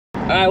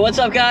Alright, what's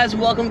up guys?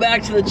 Welcome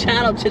back to the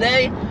channel.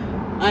 Today,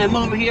 I am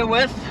over here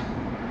with...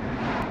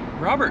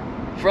 Robert.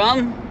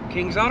 From?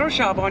 King's Auto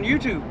Shop on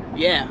YouTube.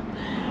 Yeah.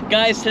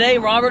 Guys, today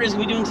Robert is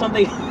going to be doing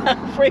something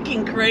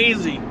freaking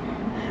crazy.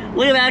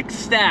 Look at that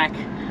stack.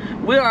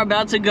 We are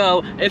about to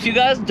go. If you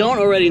guys don't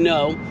already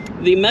know,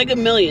 the Mega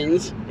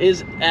Millions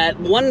is at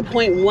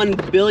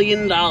 $1.1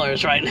 billion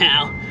right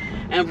now.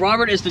 And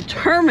Robert is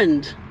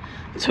determined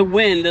to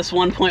win this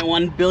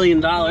 $1.1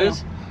 billion. Yeah.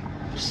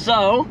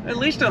 So at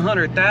least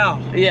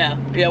 100,000. Yeah,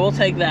 we'll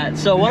take that.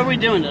 So what are we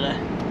doing today?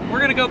 We're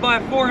gonna go buy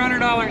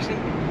 $400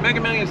 in Mega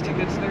Millions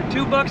tickets. They're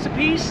 $2 a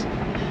piece,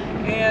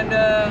 and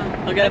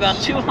I'll get about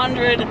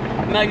 200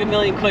 Mega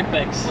Million quick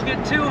picks. We'll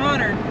get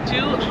 200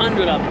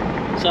 of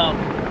them. So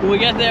when we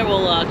get there,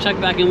 we'll check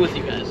back in with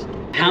you guys.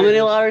 How many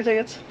lottery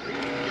tickets?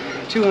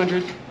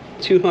 200.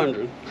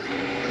 200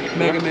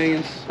 Mega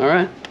Millions. All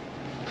right.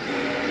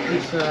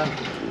 It's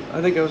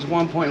I think it was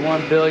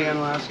 1.1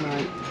 billion last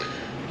night.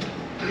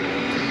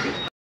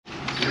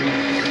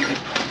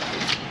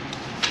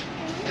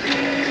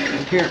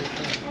 Here.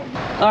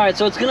 All right,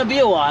 so it's gonna be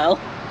a while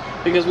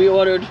because we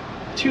ordered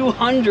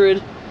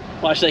 200.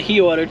 Well, actually,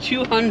 he ordered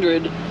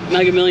 200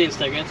 Mega Millions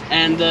tickets,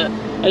 and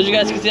as you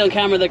guys can see on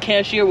camera, the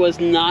cashier was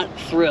not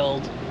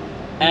thrilled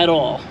at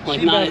all.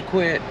 Like, she about to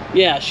quit.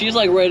 Yeah, she's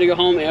like ready to go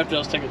home after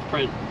those tickets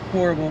print.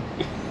 Horrible.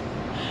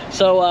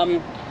 So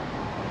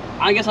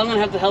I guess I'm gonna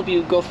have to help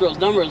you go through those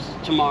numbers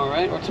tomorrow,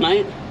 right, or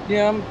tonight?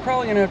 Yeah, I'm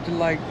probably gonna have to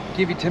like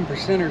give you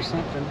 10% or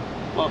something.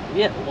 Well,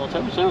 yeah, well,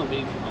 10% would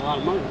be a lot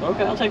of money. But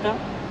okay, I'll take that.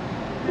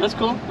 That's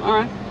cool. All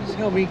right. Just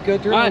help me go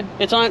through. All right,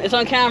 it's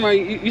on camera.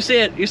 You see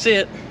it. You see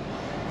it.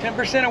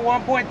 10% of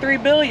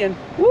 1.3 billion.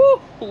 Woo,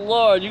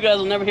 Lord, you guys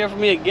will never hear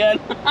from me again.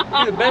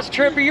 The best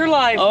trip of your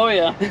life. Oh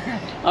yeah.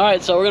 All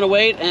right, so we're gonna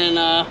wait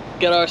and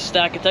get our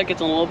stack of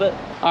tickets in a little bit.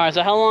 All right,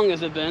 so how long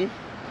has it been?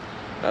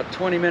 About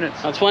 20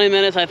 minutes. 20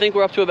 minutes. I think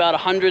we're up to about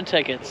 100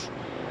 tickets.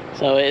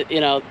 So you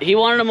know, he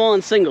wanted them all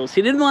in singles.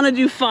 He didn't want to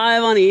do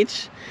 5 on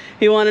each.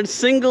 He wanted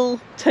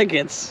single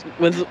tickets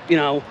with, you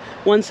know,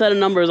 one set of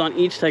numbers on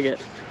each ticket.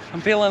 I'm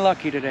feeling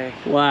lucky today.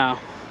 Wow.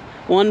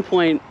 How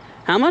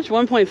much?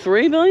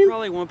 1.3 billion?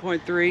 Probably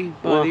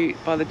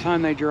 1.3 by the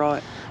time they draw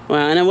it. Wow,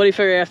 and then what do you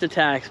figure after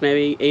tax?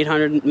 Maybe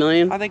 800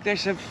 million? I think they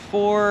said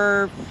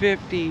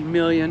 450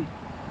 million.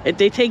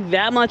 They take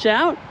that much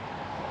out?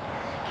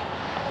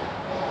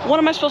 What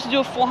am I supposed to do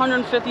with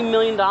 $450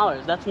 million?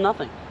 That's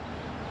nothing.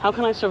 How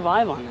can I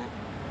survive on that?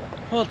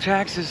 Well,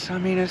 taxes, I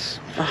mean, it's...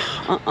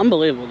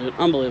 Unbelievable, dude.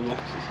 Unbelievable.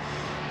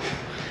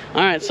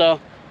 All right, so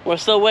we're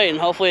still waiting.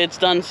 Hopefully it's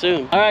done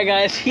soon. All right,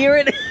 guys, here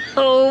it is.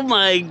 Oh,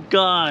 my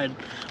God.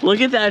 Look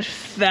at that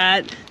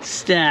fat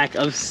stack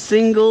of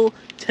single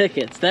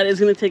tickets. That is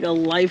going to take a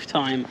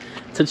lifetime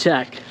to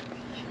check.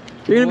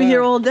 You're going to be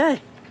here all day.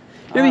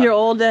 You're going to be here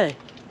all day.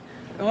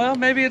 Well,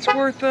 maybe it's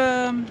worth...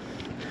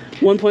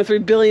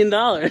 $1.3 billion.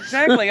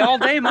 Exactly. All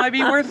day might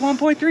be worth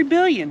 1.3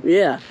 billion.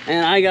 Yeah,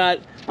 and I'm not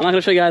going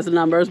to show you guys the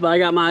numbers, but I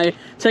got my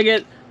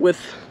ticket with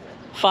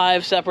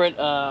 5 separate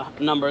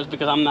numbers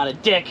because I'm not a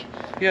dick.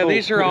 Yeah,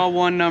 these are all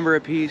one number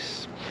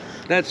apiece.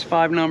 That's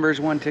 5 numbers,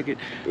 1 ticket.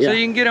 Yeah. So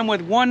you can get them with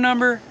 1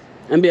 number.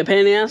 And be a pain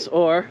in the ass,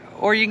 or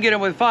you can get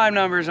them with 5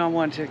 numbers on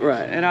 1 ticket.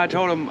 Right. And I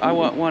told them I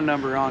want 1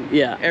 number on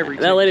every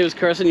ticket. That lady was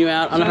cursing you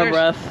out under her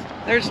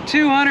breath. There's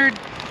 200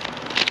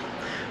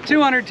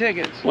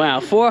 tickets. Wow,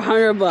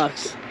 400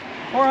 bucks.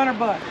 400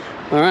 bucks.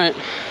 All right.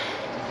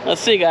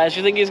 Let's see, guys.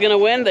 You think he's going to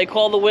win? They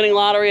called the winning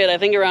lottery at, I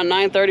think, around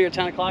 9:30 or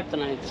 10 o'clock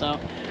tonight. So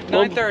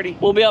 9:30.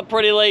 We'll be up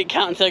pretty late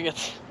counting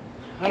tickets.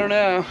 I don't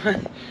know.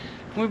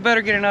 We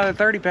better get another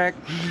 30-pack.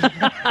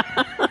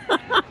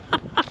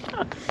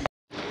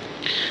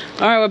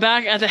 All right, we're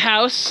back at the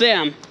house.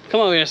 Sam, come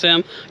over here,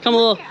 Sam. Come a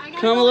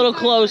little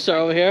closer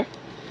over here.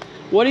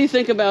 What do you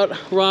think about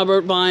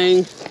Robert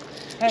buying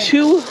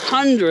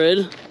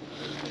 200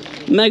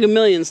 Mega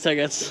Millions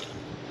tickets?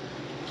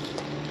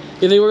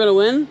 You think we're gonna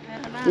win?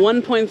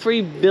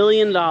 $1.3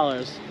 billion.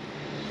 There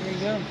you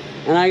go.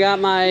 And I got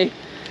my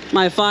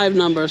 5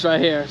 numbers right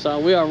here, so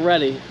we are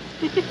ready.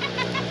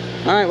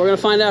 All right, we're gonna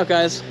find out,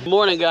 guys. Good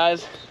morning,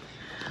 guys.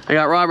 I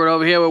got Robert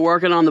over here. We're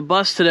working on the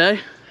bus today,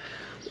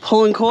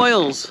 pulling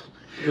coils,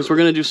 because we're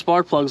gonna do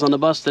spark plugs on the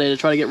bus today to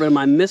try to get rid of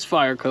my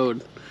misfire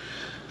code.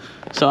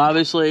 So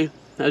obviously,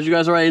 as you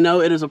guys already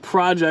know, it is a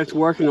project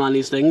working on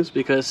these things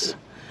because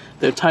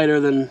they're tighter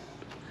than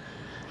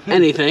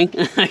anything.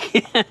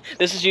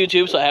 This is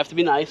YouTube, so I have to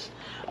be nice.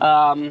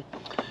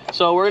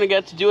 So we're gonna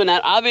get to doing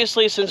that.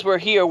 Obviously, since we're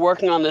here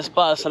working on this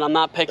bus and I'm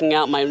not picking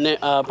out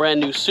my brand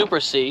new Super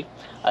C,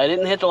 I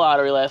didn't hit the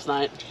lottery last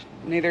night.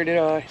 Neither did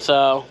I.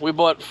 So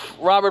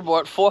Robert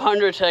bought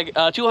 200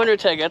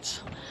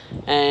 tickets,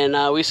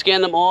 and we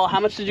scanned them all.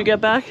 How much did you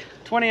get back?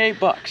 28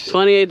 bucks.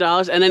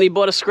 $28, and then he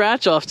bought a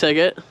scratch-off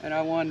ticket. And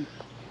I won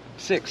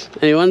 6.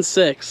 And he won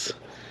 6.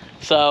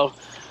 So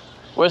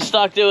we're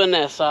stuck doing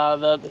this.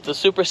 The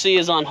Super C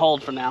is on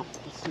hold for now.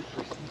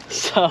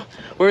 So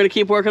we're gonna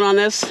keep working on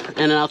this,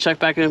 and then I'll check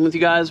back in with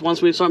you guys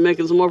once we start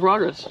making some more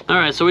progress. All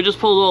right, so we just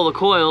pulled all the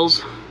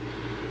coils.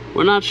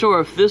 We're not sure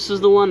if this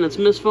is the one that's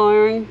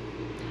misfiring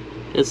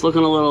It's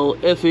looking a little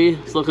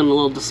iffy. It's looking a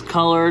little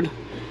discolored.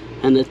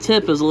 And the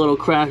tip is a little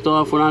cracked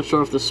off. We're not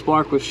sure if the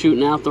spark was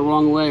shooting out the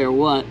wrong way or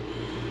what.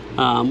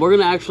 We're going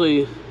to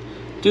actually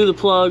do the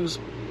plugs,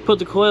 put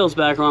the coils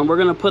back on. We're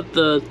going to put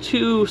the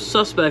two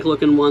suspect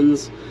looking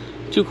ones,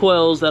 two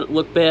coils that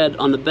look bad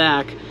on the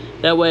back.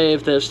 That way,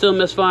 if there's still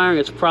misfiring,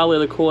 it's probably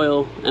the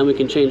coil, and we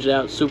can change it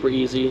out super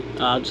easy.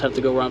 Just have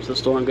to go run to the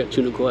store and get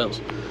 2 new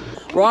coils.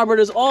 Robert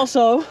is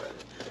also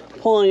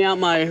pulling out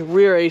my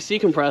rear AC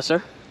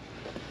compressor.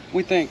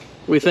 We think.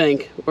 We're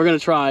going to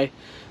try.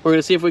 We're going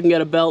to see if we can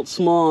get a belt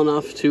small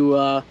enough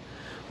to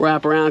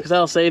wrap around, because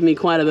that'll save me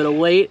quite a bit of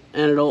weight,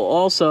 and it'll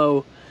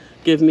also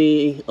give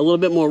me a little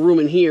bit more room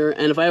in here.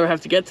 And if I ever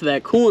have to get to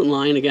that coolant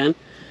line again,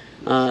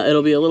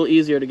 it'll be a little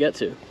easier to get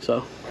to.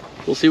 So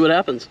we'll see what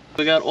happens.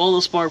 We got all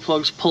the spark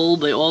plugs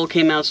pulled. They all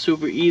came out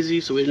super easy,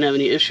 so we didn't have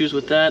any issues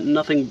with that.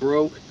 Nothing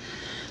broke.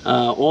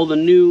 All the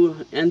new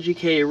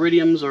NGK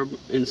iridiums are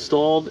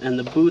installed, and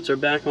the boots are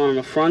back on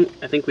the front.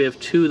 I think we have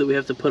 2 that we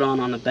have to put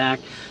on the back.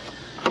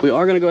 We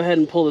are going to go ahead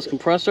and pull this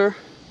compressor.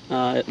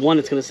 One,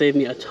 it's going to save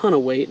me a ton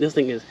of weight. This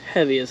thing is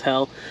heavy as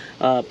hell.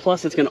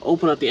 Plus, it's going to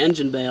open up the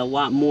engine bay a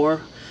lot more.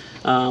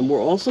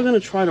 We're also going to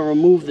try to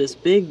remove this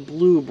big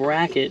blue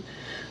bracket,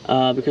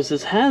 because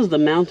this has the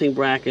mounting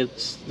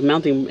brackets, the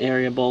mounting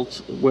area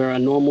bolts where a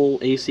normal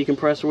AC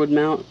compressor would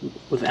mount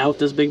without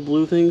this big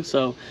blue thing.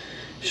 So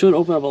should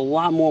open up a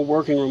lot more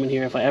working room in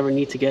here if I ever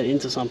need to get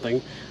into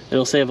something.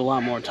 It'll save a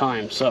lot more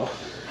time. So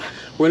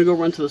we're gonna go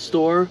run to the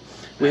store.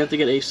 We have to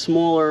get a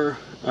smaller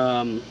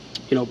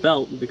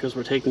belt, because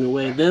we're taking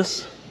away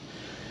this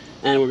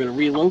and we're gonna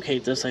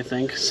relocate this, I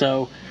think.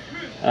 So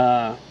we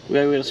gotta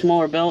get a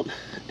smaller belt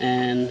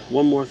and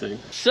one more thing.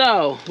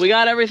 So we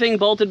got everything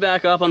bolted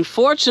back up.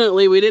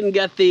 Unfortunately, we didn't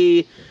get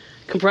the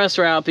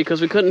compressor out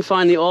because we couldn't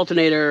find the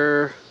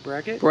alternator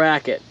bracket.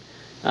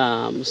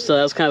 So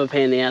that was kind of a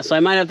pain in the ass. So I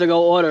might have to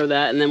go order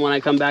that, and then when I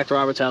come back to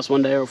Robert's house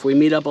one day, or if we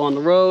meet up on the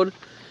road,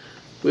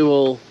 we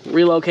will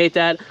relocate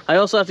that. I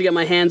also have to get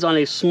my hands on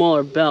a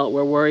smaller belt.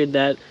 We're worried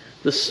that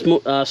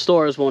the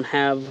stores won't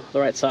have the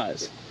right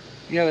size.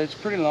 Yeah, it's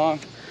pretty long.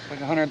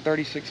 Like a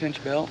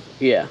 136-inch belt.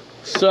 Yeah.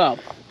 So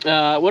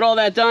with all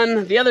that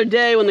done, the other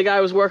day when the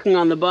guy was working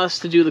on the bus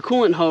to do the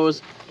coolant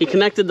hose, he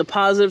connected the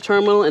positive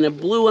terminal and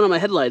it blew one of my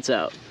headlights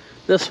out.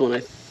 This one, I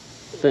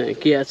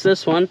think. Yeah, it's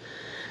this one.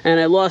 And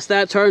I lost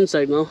that turn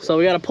signal. So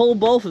we got to pull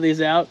both of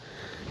these out,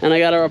 and I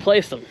got to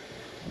replace them.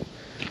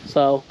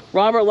 So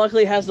Robert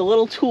luckily has the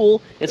little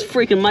tool. It's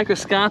freaking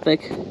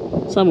microscopic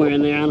somewhere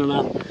in there, I don't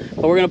know.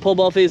 But we're going to pull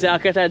both of these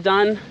out, get that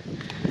done.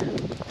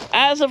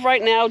 As of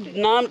right now,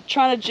 not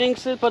trying to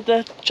jinx it, but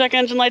the check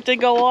engine light did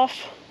go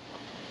off.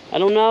 I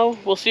don't know.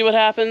 We'll see what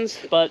happens,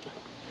 but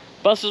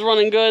bus is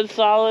running good,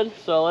 solid.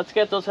 So let's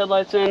get those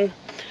headlights in,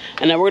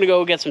 and then we're gonna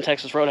go get some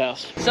Texas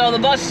Roadhouse. So the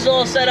bus is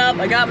all set up.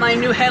 I got my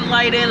new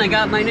headlight in. I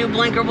got my new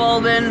blinker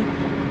bulb in.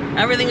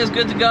 Everything is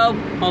good to go,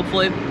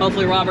 hopefully.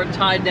 Hopefully Robert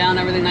tied down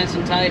everything nice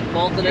and tight,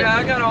 bolted it. Yeah,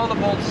 I got all the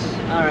bolts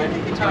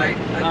tight.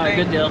 All right,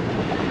 good deal.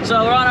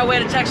 So we're on our way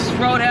to Texas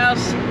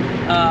Roadhouse.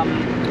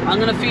 I'm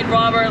gonna feed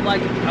Robert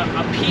like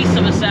a piece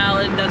of a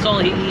salad. That's all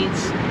he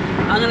eats.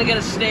 I'm gonna get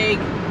a steak.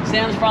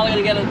 Sam's probably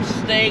gonna get a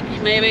steak,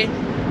 maybe.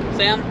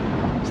 Sam?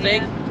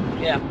 Steak?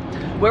 Yeah.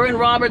 We're in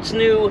Robert's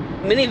new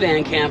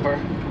minivan camper.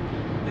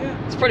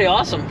 Yeah. It's pretty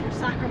awesome. He's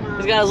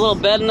got his little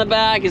bed in the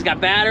back. He's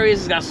got batteries.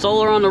 He's got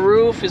solar on the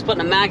roof. He's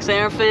putting a max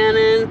air fan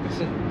in. It's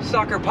a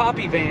soccer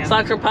poppy van.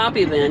 Soccer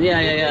poppy van.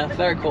 Yeah.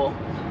 Very cool.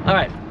 All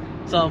right.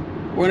 So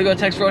we're gonna go to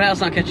Texas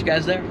Roadhouse and I'll catch you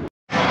guys there.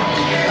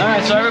 All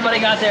right. So everybody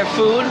got their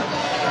food.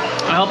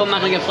 I hope I'm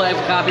not gonna get flagged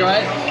for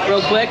copyright.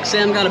 Real quick,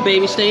 Sam got a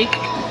baby steak.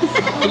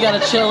 He got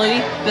a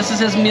chili. This is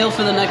his meal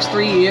for the next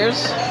 3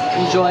 years.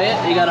 Enjoy it.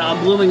 He got a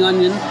blooming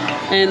onion.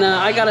 And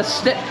I got a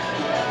steak.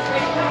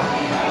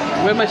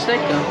 Where'd my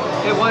steak go?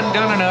 It wasn't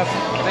done enough.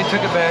 They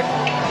took it back.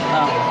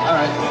 Oh, all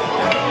right.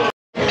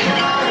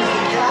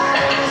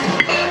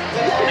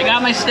 I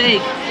got my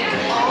steak.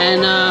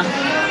 And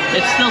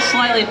it's still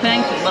slightly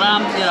pink,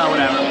 but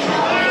whatever.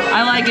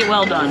 I like it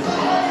well done.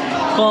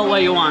 Call it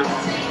what you want.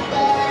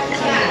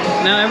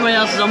 Now everybody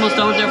else is almost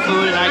done with their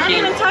food, and I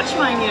can't even touch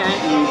mine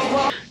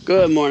yet.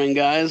 Good morning,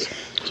 guys.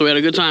 So we had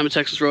a good time at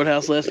Texas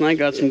Roadhouse last night.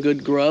 Got some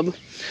good grub.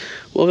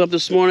 Woke up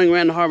this morning,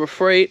 ran to Harbor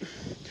Freight,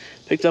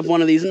 picked up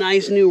one of these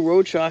nice new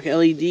Road Shock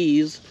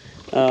LEDs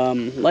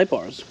light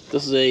bars.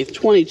 This is a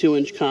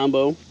 22-inch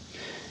combo,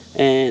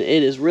 and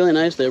it is really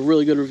nice. They have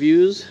really good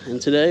reviews,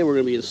 and today we're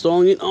going to be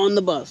installing it on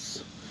the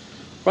bus.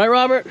 Right,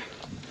 Robert?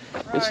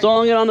 Right.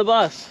 Installing it on the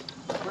bus.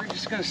 We're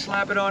just going to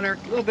slap it on there.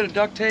 A little bit of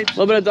duct tape. A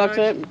little bit of duct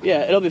tape?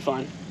 Yeah, it'll be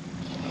fine.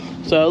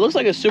 So it looks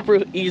like a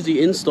super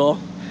easy install.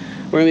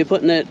 We're going to be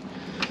putting it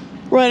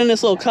right in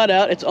this little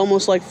cutout. It's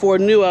almost like Ford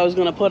knew I was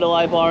going to put a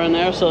light bar in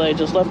there, so they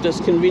just left this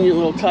convenient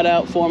little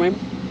cutout for me.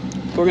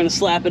 We're going to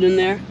slap it in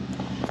there.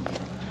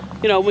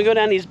 You know, when we go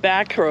down these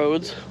back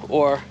roads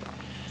or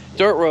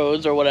dirt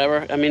roads or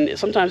whatever, I mean,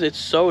 sometimes it's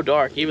so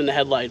dark, even the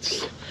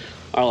headlights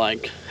are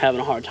like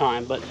having a hard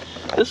time. But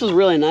this is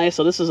really nice.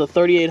 So this is a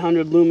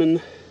 3800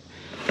 lumen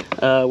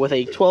with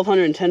a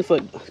 1,210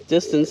 foot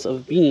distance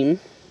of beam,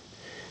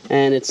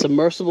 and it's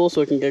submersible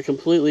so it can get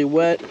completely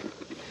wet,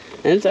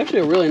 and it's actually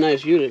a really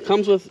nice unit. It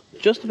comes with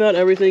just about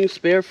everything,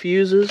 spare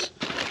fuses.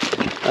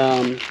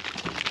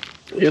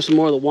 Here's some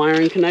more of the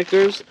wiring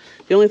connectors.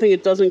 The only thing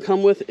it doesn't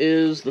come with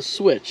is the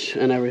switch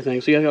and everything,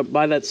 so you have to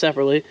buy that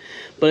separately.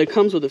 But it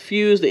comes with the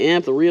fuse, the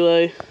amp, the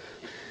relay,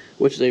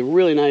 which is a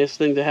really nice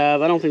thing to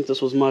have. I don't think this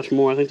was much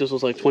more. I think this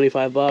was like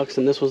 25 bucks,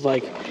 and this was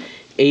like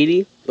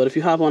 80. But if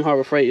you hop on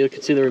Harbor Freight, you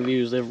can see the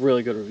reviews. They have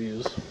really good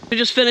reviews. We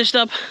just finished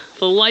up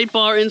the light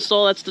bar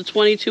install. That's the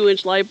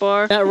 22-inch light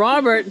bar that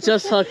Robert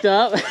just hooked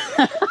up.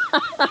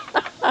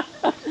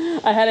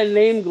 I had a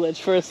name glitch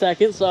for a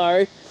second,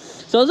 sorry.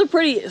 So it was a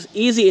pretty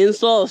easy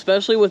install,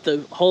 especially with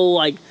the whole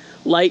like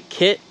light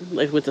kit,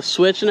 like with the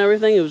switch and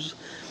everything. It was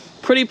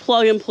pretty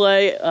plug and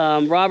play.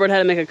 Robert had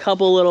to make a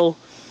couple little,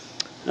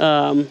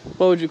 what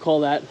would you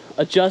call that?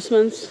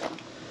 Adjustments?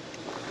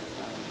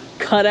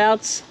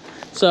 Cutouts.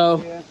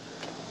 So Yeah.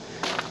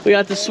 we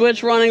got the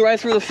switch running right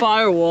through the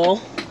firewall,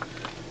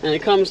 and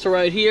it comes to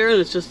right here, and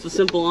it's just a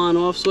simple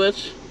on-off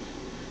switch.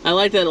 I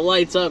like that it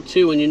lights up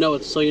too when you know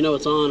it's, so you know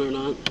it's on or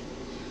not.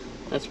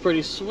 That's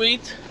pretty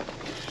sweet.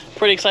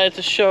 Pretty excited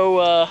to show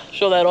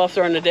that off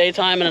during the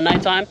daytime and the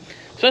nighttime,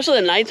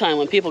 especially the nighttime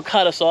when people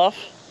cut us off.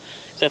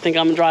 So I think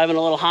I'm driving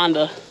a little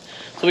Honda,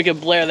 so we could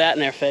blare that in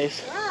their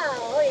face.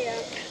 Oh,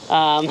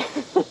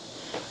 yeah.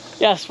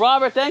 Yes,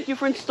 Robert, thank you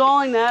for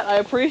installing that. I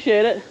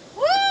appreciate it.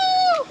 Woo!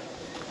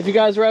 If you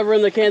guys are ever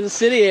in the Kansas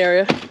City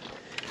area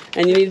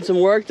and you need some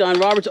work done,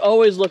 Robert's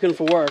always looking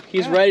for work.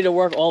 He's ready to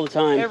work all the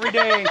time. Every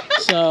day.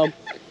 So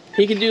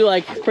he can do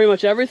like pretty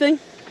much everything.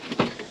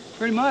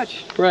 Pretty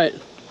much. Right.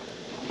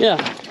 Yeah.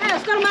 Hey,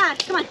 let's go to mine.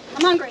 Come on,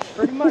 I'm hungry.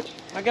 Pretty much.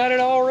 I got it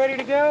all ready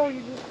to go.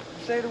 You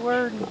just say the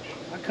word and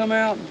I come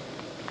out.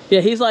 Yeah,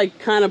 he's like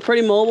kind of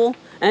pretty mobile,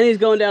 and he's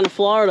going down to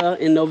Florida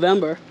in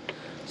November.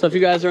 So if you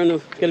guys are going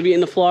to be in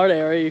the Florida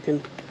area, you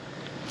can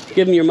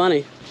give him your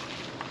money.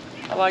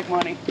 I like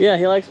money. Yeah,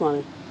 he likes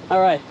money.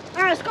 All right.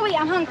 All right, let's go eat.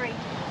 I'm hungry.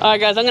 All right,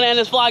 guys, I'm going to end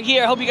this vlog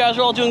here. I hope you guys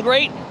are all doing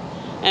great,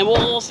 and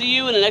we'll see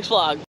you in the next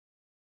vlog.